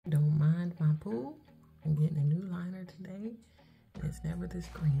today, and it's never this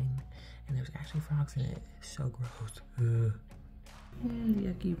green. And there's actually frogs in it. It's so gross. Ugh. And the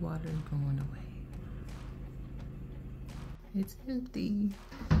yucky water is going away. It's empty.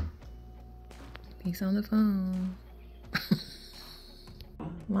 He's on the phone.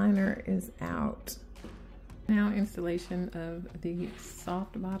 Liner is out. Now installation of the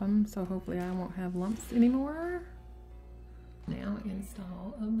soft bottom, so hopefully I won't have lumps anymore. Now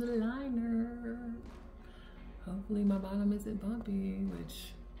install of the liner. Hopefully my bottom isn't bumpy,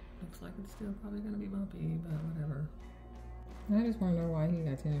 which looks like it's still probably gonna be bumpy, but whatever. I just wanna know why he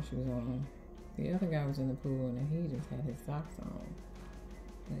got tennis shoes on. The other guy was in the pool and he just had his socks on.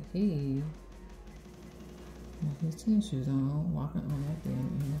 But he had his tennis shoes on, walking on that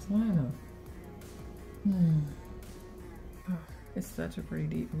thing in this liner. Oh, it's such a pretty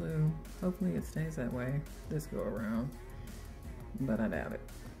deep blue. Hopefully it stays that way this go around, but I doubt it.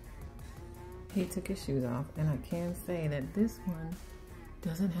 He took his shoes off, and I can say that this one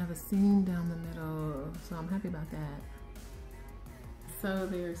doesn't have a seam down the middle, so I'm happy about that. So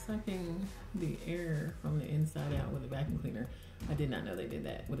they're sucking the air from the inside out with a vacuum cleaner. I did not know they did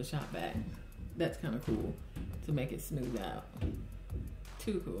that with a shop vac. That's kind of cool to make it smooth out.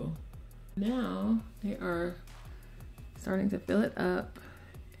 Too cool. Now they are starting to fill it up,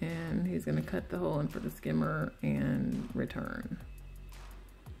 and he's gonna cut the hole in for the skimmer and return.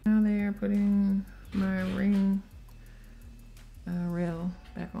 Now they are putting my ring rail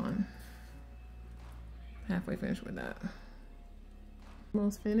back on. Halfway finished with that.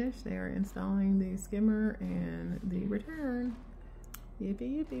 Almost finished. They are installing the skimmer and the return.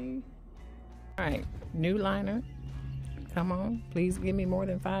 Yippee yippee. All right, new liner. Come on, please give me more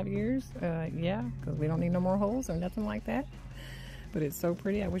than 5 years. Yeah, because we don't need no more holes or nothing like that. But it's so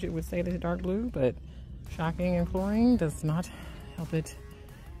pretty. I wish it would stay this dark blue, but shocking and chlorine does not help it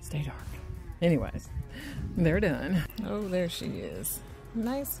stay dark. Anyways, they're done. Oh, there she is.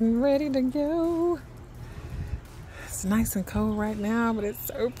 Nice and ready to go. It's nice and cold right now, but it's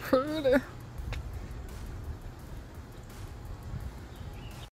so pretty.